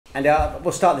And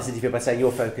we'll start this interview by saying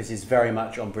your focus is very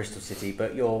much on Bristol City,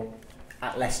 but you're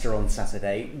at Leicester on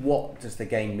Saturday. What does the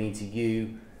game mean to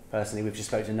you personally? We've just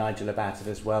spoken to Nigel about it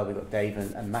as well. We've got Dave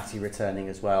and Matty returning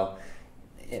as well.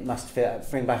 It must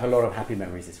bring back a lot of happy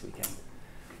memories this weekend.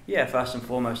 Yeah, first and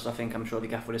foremost, I'm sure the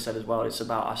gaffer would have said as well, it's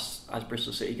about us as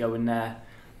Bristol City going there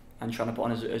and trying to put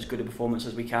on as good a performance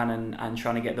as we can and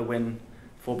trying to get the win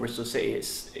for Bristol City.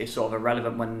 It's sort of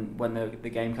irrelevant when the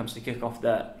game comes to kick off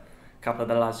that a couple of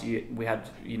the lads, we had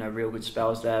real good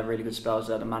spells there, really good spells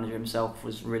there. The manager himself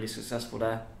was really successful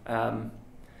there.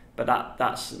 But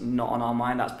that's not on our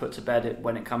mind. That's put to bed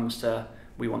when it comes to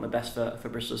we want the best for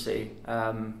Bristol City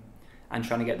and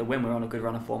trying to get the win. We're on a good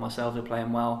run of form ourselves. We're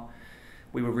playing well.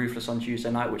 We were ruthless on Tuesday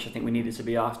night, which I think we needed to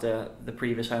be after the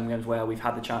previous home games where we've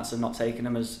had the chance of not taking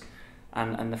them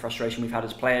and the frustration we've had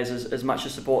as players as much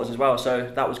as supporters as well.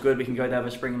 So that was good. We can go there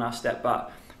with a spring in our step.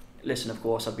 But listen, of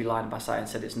course, I'd be lying if I sat and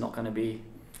said it's not going to be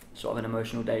sort of an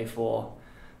emotional day for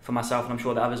myself, and I'm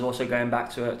sure that others also going back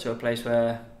to a place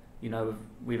where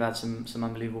we've had some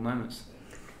unbelievable moments.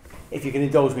 If you can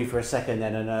indulge me for a second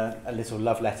then, and a little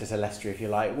love letter to Leicester, if you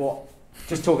like.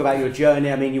 Just talk about your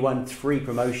journey. I mean, you won 3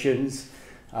 promotions.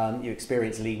 You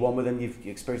experienced League One with them. You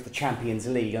experienced the Champions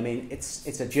League. I mean,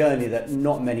 it's a journey that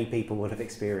not many people would have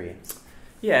experienced.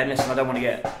 Yeah, and listen, I don't want to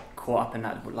get caught up in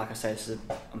that. Like I said,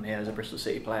 I'm here as a Bristol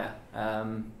City player.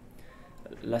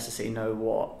 Leicester City know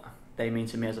what they mean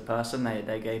to me as a person.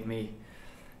 They gave me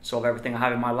sort of everything I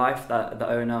have in my life. The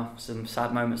owner, some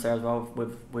sad moments there as well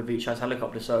with each other's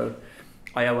helicopter. So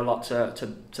I owe a lot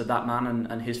to that man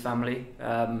and his family.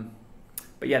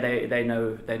 But yeah, they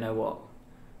know what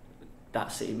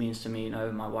that city means to me.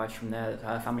 My wife's from there.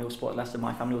 Her family will support Leicester.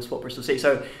 My family will support Bristol City.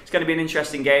 So it's going to be an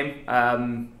interesting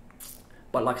game.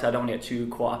 But like I said, I don't want to get too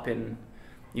caught up in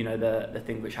the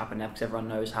things which happened there, because everyone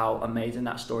knows how amazing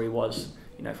that story was.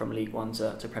 From League One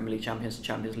to Premier League champions to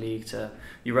Champions League to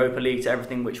Europa League to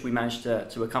everything which we managed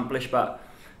to accomplish. But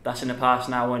that's in the past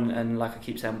now, and like I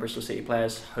keep saying, Bristol City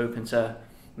players hoping to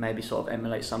maybe sort of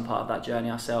emulate some part of that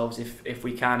journey ourselves if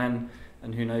we can,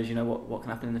 and who knows what can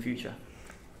happen in the future.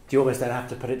 Do you almost then have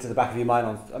to put it to the back of your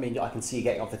mind? I can see you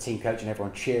getting off the team coach and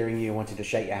everyone cheering you and wanting to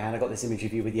shake your hand. I got this image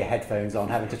of you with your headphones on,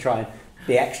 having to try and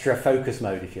be extra focus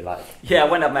mode, if you like. Yeah, I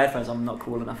went up my headphones. I'm not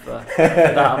cool enough for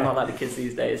that. I'm not like the kids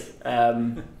these days.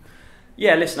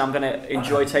 Yeah, listen, I'm going to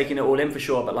enjoy taking it all in for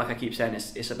sure. But like I keep saying,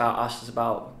 it's about us. It's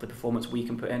about the performance we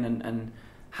can put in and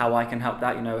how I can help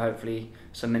that. Hopefully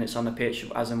some minutes on the pitch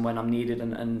as and when I'm needed,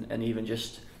 and even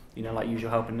just like usual,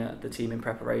 helping the team in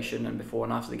preparation and before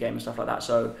and after the game and stuff like that.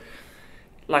 So,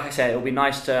 like I said, it'll be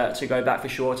nice to go back for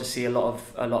sure, to see a lot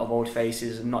of old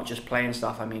faces and not just playing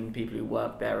stuff. I mean, people who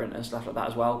work there and stuff like that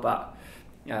as well. But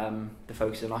the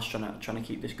focus on us trying to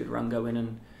keep this good run going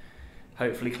and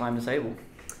hopefully climb the table.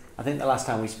 I think the last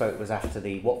time we spoke was after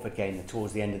the Watford game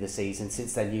towards the end of the season.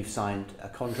 Since then, you've signed a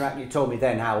contract. You told me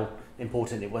then how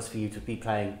important it was for you to be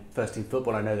playing first team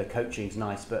football. I know the coaching's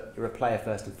nice, but you're a player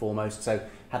first and foremost. So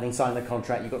having signed the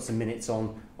contract, you got some minutes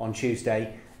on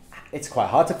Tuesday. It's quite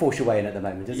hard to force your way in at the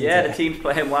moment, isn't it? Yeah, the team's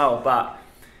playing well, but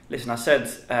listen, I said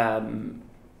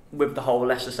with the whole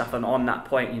Leicester stuff, and on that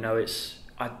point,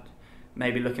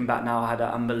 maybe looking back now, I had an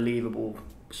unbelievable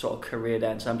sort of career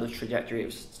there in terms of trajectory. It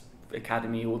was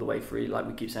academy all the way through, like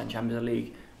we keep saying, Champions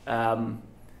League, and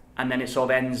then it sort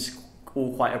of ends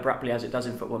all quite abruptly, as it does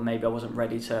in football. Maybe I wasn't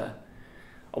ready for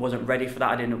that.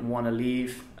 I didn't want to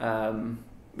leave.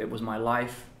 It was my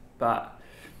life, but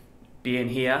being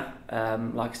here,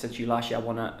 like I said to you last year,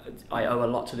 I owe a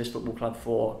lot to this football club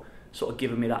for sort of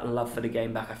giving me that love for the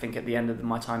game back. I think at the end of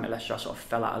my time at Leicester, I sort of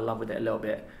fell out of love with it a little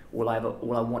bit. All I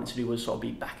wanted to do was sort of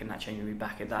be back in that change and be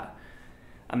back at that.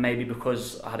 And maybe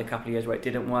because I had a couple of years where it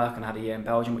didn't work, and I had a year in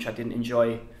Belgium which I didn't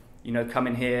enjoy,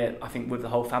 coming here, I think with the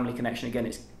whole family connection again,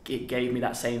 it gave me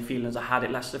that same feeling as I had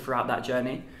at Leicester throughout that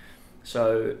journey.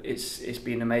 So it's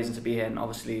been amazing to be here, and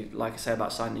obviously, like I say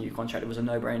about signing a new contract, it was a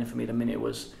no-brainer for me the minute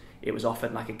it was offered,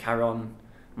 and I could carry on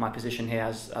my position here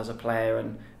as a player,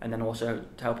 and then also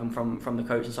to help him from the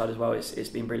coaching side as well. It's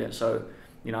been brilliant. So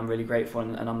I'm really grateful,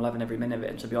 and I'm loving every minute of it.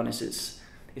 And to be honest, it's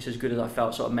as good as I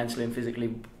felt sort of mentally and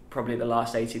physically probably the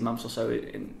last 18 months or so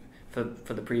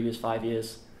for the previous 5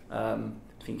 years. I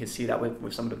think you can see that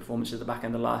with some of the performances at the back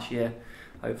end of last year.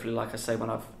 Hopefully, like I say, when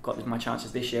I've got my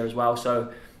chances this year as well.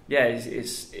 So yeah,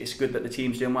 it's good that the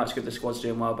team's doing well. It's good the squad's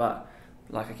doing well, but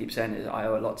like I keep saying, I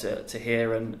owe a lot to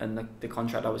here and the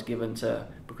contract I was given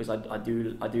because I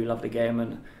do love the game,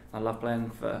 and I love playing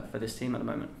for this team at the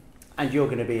moment. And you're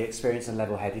going to be experienced and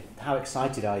level-headed. How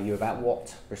excited are you about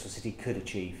what Bristol City could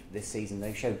achieve this season?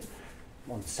 They showed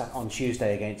on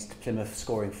Tuesday against Plymouth,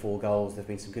 scoring 4 goals. There've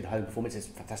been some good home performances,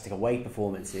 fantastic away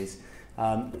performances.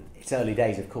 It's early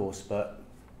days, of course, but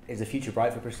is the future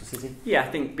bright for Bristol City? Yeah, I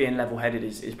think being level-headed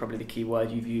is probably the key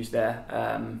word you've used there.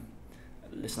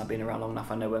 Listen, I've been around long enough.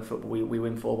 I know when football we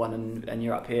win 4-1 and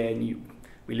you're up here, and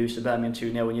we lose to Birmingham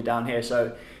 2-0 when you're down here.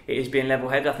 So it is being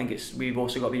level-headed. I think we've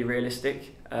also got to be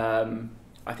realistic.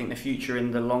 I think the future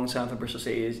in the long term for Bristol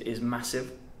City is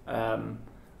massive.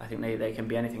 I think they can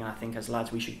be anything, and I think as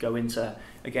lads we should go into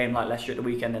a game like Leicester at the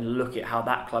weekend and look at how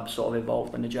that club sort of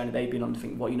evolved and the journey they've been on, and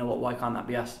think, well, you know what, why can't that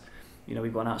be us? You know,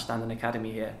 we've got an outstanding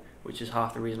academy here, which is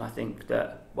half the reason I think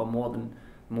that, well,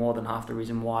 more than half the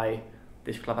reason why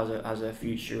this club has a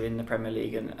future in the Premier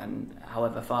League and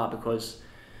however far, because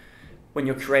when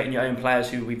you're creating your own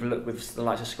players, who we've looked with the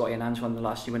likes of Scotty and Antoine, the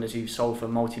last 2 winners who've sold for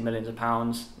multi-millions of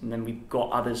pounds, and then we've got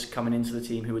others coming into the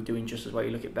team who are doing just as well. You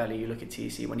look at Belly, you look at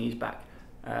TC when he's back,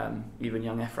 even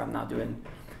young Ephraim now doing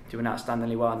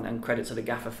outstandingly well, and credit to the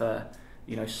gaffer for,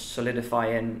 you know,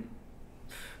 solidifying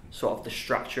sort of the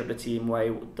structure of the team,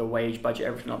 the wage budget,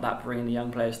 everything like that, bringing the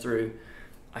young players through.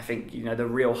 I think, you know, the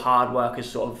real hard work is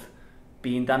sort of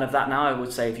being done of that now. I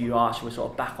would say, if you ask, we're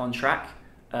sort of back on track,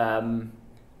 and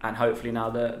hopefully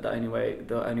now the only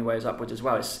way is upwards as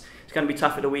well. It's going to be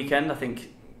tough at the weekend. I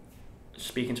think,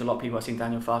 speaking to a lot of people, I've seen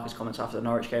Daniel Farke's comments after the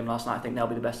Norwich game last night. I think they'll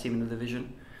be the best team in the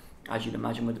division, as you'd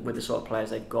imagine, with the sort of players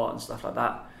they've got and stuff like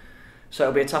that. So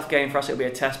it'll be a tough game for us. It'll be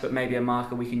a test, but maybe a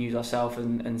marker we can use ourselves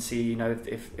and see, you know,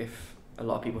 if a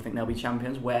lot of people think they'll be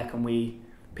champions, where can we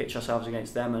pitch ourselves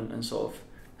against them, and sort of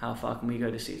how far can we go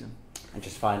this season. And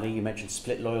just finally, you mentioned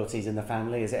split loyalties in the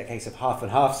family. Is it a case of half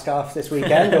and half scarf this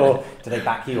weekend, or do they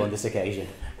back you on this occasion?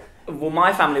 Well,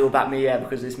 my family will back me, yeah,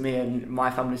 because it's me and my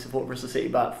family support Bristol City,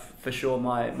 but for sure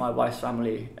my wife's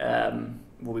family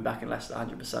will be back in Leicester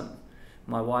 100%.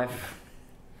 My wife,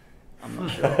 I'm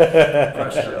not sure.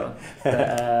 Not sure.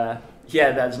 But,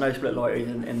 yeah, there's no split loyalties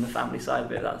in the family side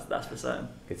of it, that's for certain.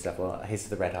 Good stuff. Well, here's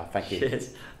to the Red Half. Thank you.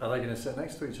 Cheers. Are they going to sit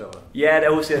next to each other? Yeah,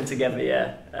 they're all sitting together,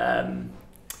 yeah.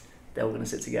 They're all going to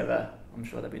sit together. I'm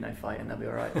sure there'll be no fighting, they'll be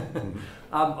all right.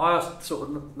 I asked sort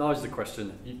of Nigel the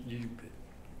question. You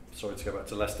sorry to go back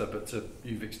to Leicester, but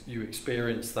you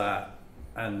experienced that,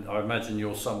 and I imagine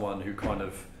you're someone who kind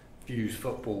of views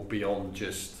football beyond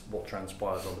just what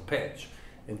transpires on the pitch,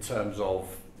 in terms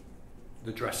of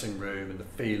the dressing room and the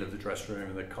feel of the dressing room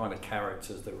and the kind of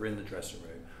characters that were in the dressing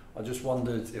room. I just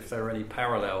wondered if there are any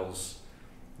parallels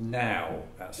now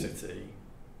at City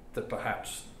that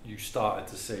perhaps you started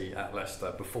to see at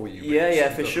Leicester before you.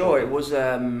 Yeah, for sure. It was,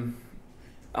 and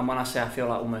when I say I feel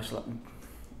like almost like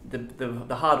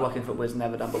the hard work in football is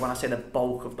never done, but when I say the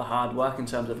bulk of the hard work in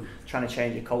terms of trying to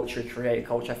change a culture, create a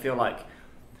culture, I feel like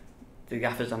the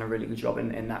gaffer's done a really good job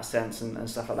in that sense and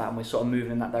stuff like that, and we're sort of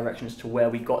moving in that direction as to where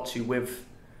we got to with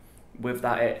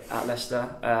that at Leicester.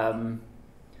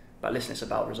 But listen, it's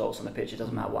about results on the pitch. It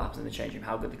doesn't matter what happens in the change room,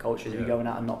 how good the culture is. If you're going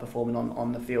out and not performing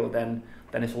on the field, then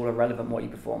it's all irrelevant what you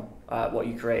perform, what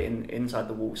you create inside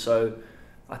the wall. So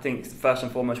I think first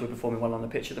and foremost we're performing well on the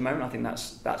pitch at the moment. I think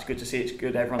that's good to see. It's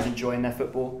good everyone's enjoying their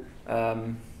football.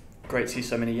 Great to see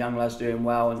so many young lads doing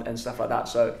well and stuff like that.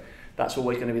 So that's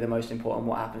always going to be the most important,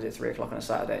 what happens at 3 o'clock on a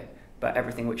Saturday. But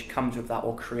everything which comes with that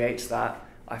or creates that,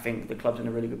 I think the club's in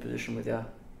a really good position with, yeah.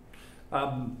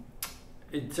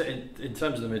 In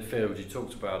terms of the midfield, you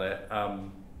talked about it,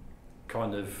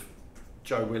 kind of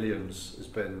Joe Williams has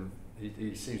been,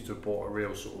 he seems to have brought a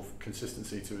real sort of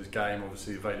consistency to his game.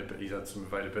 Obviously he's had some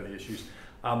availability issues.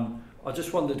 I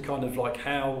just wondered kind of like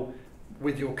how,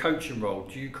 with your coaching role,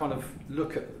 do you kind of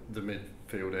look at the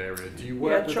midfield area? Do you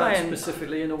work with that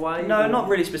specifically in a way? No, not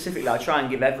really specifically. I try and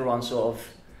give everyone sort of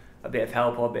a bit of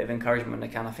help or a bit of encouragement when they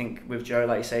can. I think with Joe,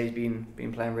 like you say, he's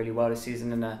been playing really well this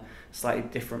season in a slightly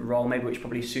different role, maybe which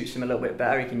probably suits him a little bit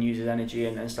better. He can use his energy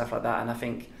and stuff like that. And I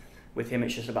think with him,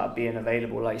 it's just about being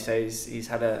available. Like you say, he's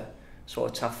had a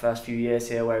sort of tough first few years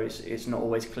here where it's not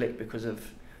always clicked because of,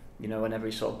 you know, whenever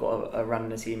he's sort of got a run in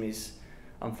the team, he's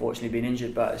unfortunately been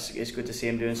injured. But it's good to see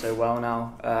him doing so well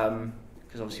now.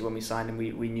 Because obviously when we signed him,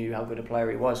 we knew how good a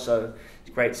player he was. So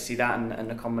it's great to see that, and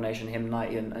the combination him,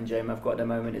 Knighty and Jamie have got at the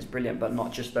moment is brilliant. But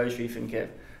not just those three. You think of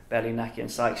Belly, Naki and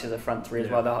Sykes as the front three as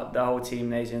well. The whole team,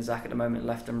 Nazy and Zach at the moment,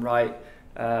 left and right.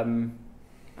 And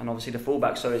obviously the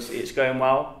fullback. So it's going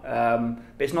well.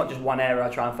 But it's not just one area I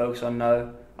try and focus on,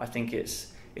 no. I think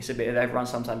it's a bit of everyone.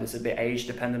 Sometimes it's a bit age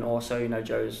dependent also. You know,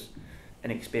 Joe's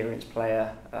an experienced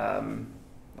player.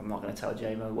 I'm not going to tell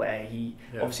Jamo where he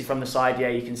obviously from the side,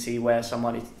 you can see where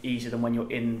someone is easier than when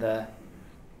you're in the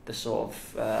sort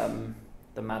of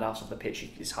the madhouse of the pitch.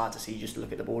 It's hard to see, just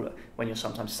look at the ball. When you're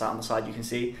sometimes sat on the side, you can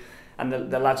see. And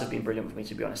the lads have been brilliant with me,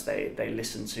 to be honest. They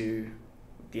listen to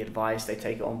the advice, they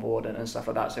take it on board and stuff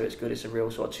like that, so it's good. It's a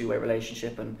real sort of two-way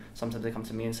relationship, and sometimes they come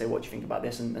to me and say, what do you think about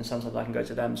this, and sometimes I can go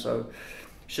to them. So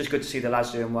it's just good to see the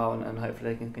lads doing well, and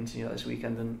hopefully they can continue that this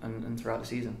weekend and throughout the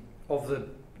season. Of the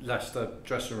Leicester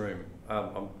dressing room,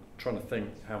 I'm trying to think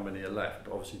how many are left,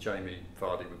 but obviously Jamie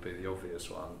Vardy would be the obvious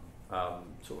one.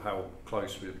 Sort of how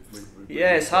close we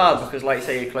yeah, it's hard because, like you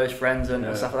say, you're close friends and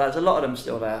stuff like that. There's a lot of them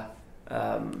still there.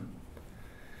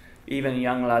 Even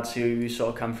young lads who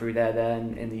sort of come through there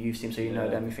in the youth team, so you know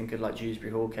them. You think of like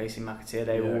Dewsbury Hall, Casey McAteer,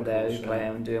 they were all there who play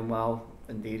and doing well.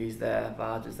 Indeed, he's there.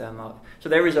 Vard is there. Mark. So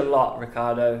there is a lot.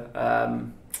 Ricardo,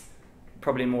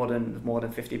 probably more than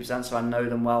 50%. So I know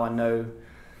them well. I know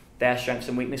their strengths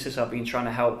and weaknesses. So I've been trying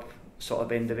to help sort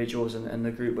of individuals and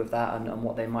the group with that and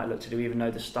what they might look to do, even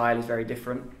though the style is very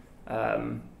different.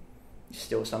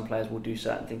 Still, some players will do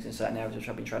certain things in certain areas, which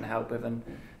I've been trying to help with, and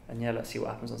yeah, let's see what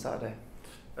happens on Saturday.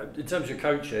 In terms of your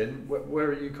coaching, where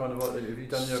are you kind of like? Have you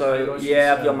done your A licence?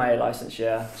 Yeah, I've done my A licence.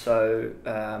 Yeah, so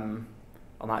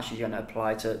I'm actually going to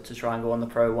apply to try and go on the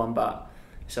pro one, but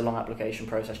it's a long application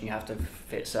process and you have to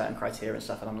fit certain criteria and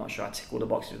stuff, and I'm not sure I tick all the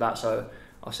boxes with that, so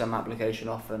I'll send my application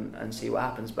off and see what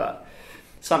happens. But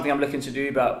something I'm looking to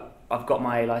do, but I've got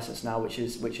my A licence now, which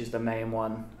is the main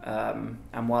one,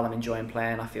 and while I'm enjoying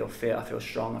playing, I feel fit, I feel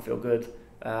strong, I feel good,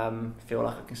 feel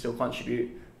like I can still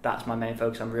contribute. That's my main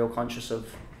focus. I'm really conscious of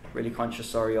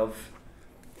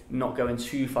not going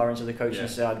too far into the coaching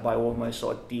side by almost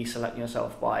sort of deselecting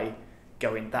yourself by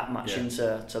going that much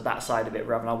into that side of it,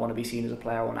 rather than I want to be seen as a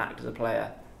player, I want to act as a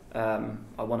player,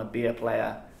 I want to be a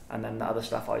player, and then the other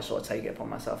stuff I sort of take it upon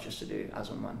myself just to do as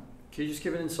and when. Can you just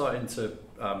give an insight into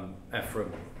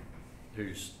Ephraim,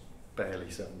 who's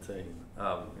barely 17,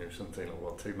 something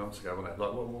like 2 months ago, wasn't it?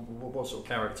 Like what sort of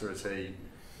character is he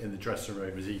in the dressing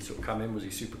room? Has he sort of come in? Was he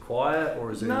super quiet,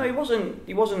 or is he? No, he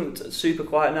wasn't super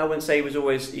quiet. No, I wouldn't say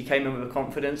he came in with a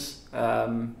confidence.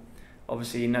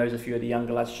 Obviously, he knows a few of the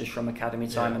younger lads just from academy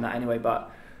time and that anyway.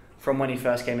 But from when he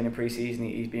first came in pre-season,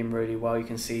 he's been really well. You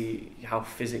can see how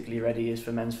physically ready he is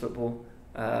for men's football.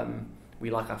 We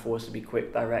like our forwards to be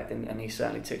quick, direct, and he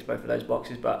certainly ticks both of those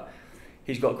boxes. But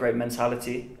he's got great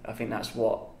mentality. I think that's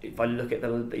what, if I look at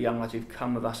the young lads who've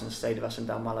come with us and stayed with us and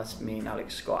done well, that's me and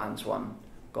Alex Scott, Antoine,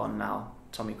 gone now,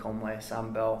 Tommy Conway,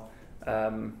 Sam Bell,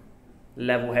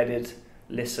 level-headed,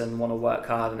 listen, want to work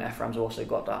hard, and Ephraim's also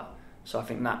got that. So I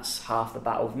think that's half the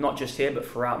battle, not just here, but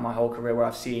throughout my whole career where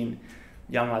I've seen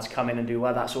young lads come in and do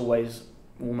well. That's always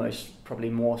almost probably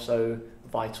more so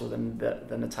vital than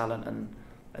the talent,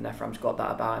 and Ephraim's got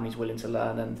that about him. He's willing to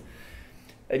learn, and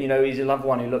he's another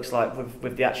one who looks like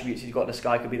with the attributes he's got, the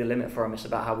sky could be the limit for him. It's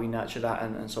about how we nurture that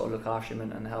and sort of look after him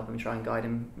and help him, try and guide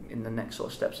him in the next sort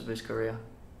of steps of his career.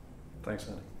 Thanks,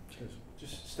 Andy. Cheers.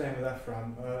 Just staying with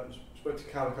Ephraim, spoke to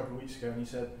Cal a couple of weeks ago, and he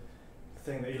said the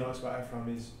thing that he likes about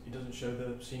Ephraim is he doesn't show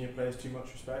the senior players too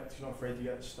much respect. He's not afraid to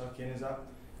get stuck in. Is that?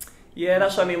 Yeah,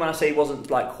 that's what I mean when I say he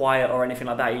wasn't like quiet or anything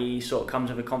like that. He sort of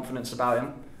comes with a confidence about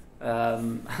him.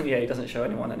 He doesn't show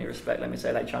anyone any respect, let me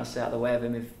say, like trying to stay out of the way of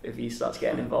him if he starts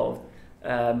getting involved.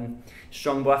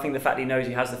 Strong boy. I think the fact he knows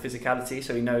he has the physicality,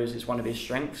 so he knows it's one of his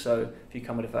strengths. So if you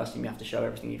come with the first team, you have to show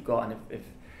everything you've got, and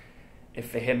if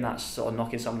for him that's sort of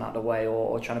knocking someone out of the way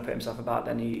or trying to put himself about,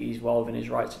 then he's well within his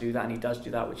right to do that, and he does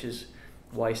do that, which is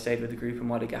why he stayed with the group and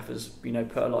why the gaffers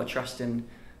put a lot of trust in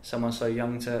someone so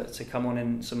young to come on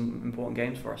in some important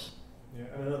games for us. Yeah,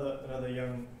 and another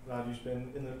young lad who's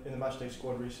been in the matchday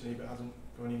squad recently but hasn't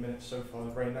got any minutes so far,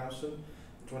 Ray Nelson.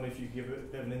 I wonder if you could give a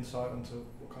bit of an insight into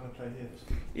what kind of player he is.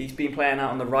 He's been playing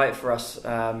out on the right for us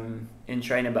in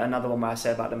training, but another one where I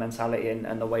said about the mentality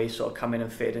and the way he's sort of come in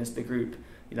and fitted into the group.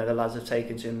 The lads have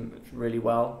taken to him really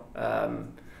well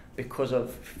because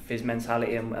of his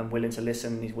mentality and willing to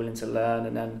listen. He's willing to learn,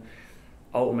 and then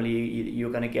ultimately you're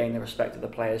going to gain the respect of the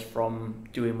players from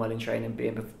doing well in training,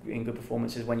 being in good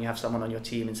performances. When you have someone on your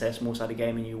team and say a small sided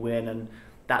game and you win, and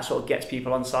that sort of gets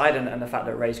people on side, and the fact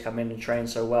that Ray's come in and trained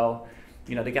so well,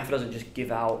 the gaffer doesn't just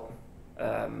give out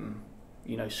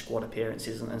squad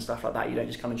appearances and stuff like that. You don't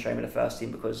just come and train with the first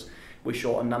team because we're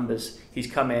short on numbers.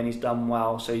 He's come in, he's done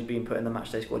well, so he's been put in the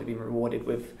matchday squad. He's been rewarded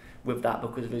with that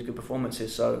because of his good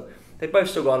performances. So they've both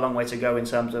still got a long way to go in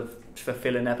terms of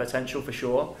fulfilling their potential for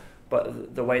sure.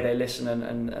 But the way they listen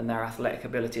and their athletic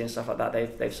ability and stuff like that,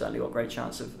 they've certainly got a great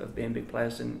chance of being big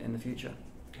players in the future.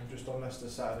 And just on Leicester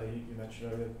Saturday, you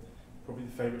mentioned earlier, probably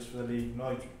the favourites for the league.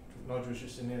 Nigel was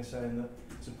just in here saying that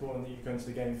it's important that you go into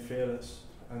the game fearless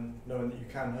and knowing that you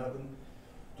can hurt them.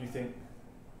 Do you think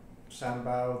Sam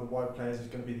Bow, the wide players, is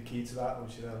going to be the key to that?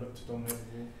 Obviously, they'll look to dominate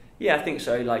the ball. Yeah, I think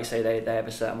so. Like you say, they have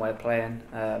a certain way of playing.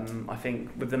 I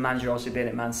think with the manager also being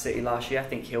at Man City last year, I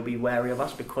think he'll be wary of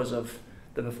us because of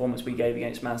the performance we gave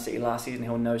against Man City last season.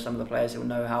 He'll know some of the players. He'll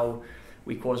know how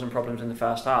we caused them problems in the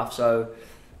first half. So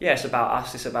yeah, it's about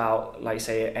us. It's about, like you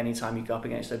say, any time you go up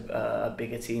against a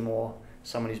bigger team or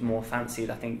someone who's more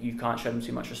fancied, I think you can't show them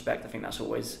too much respect. I think that's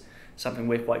always something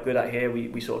we're quite good at here.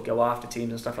 We sort of go after teams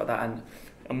and stuff like that,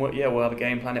 and we'll have a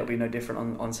game plan. It'll be no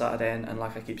different on Saturday, and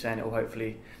like I keep saying, it will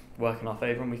hopefully work in our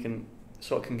favour, and we can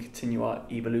continue our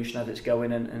evolution as it's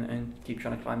going and keep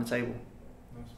trying to climb the table.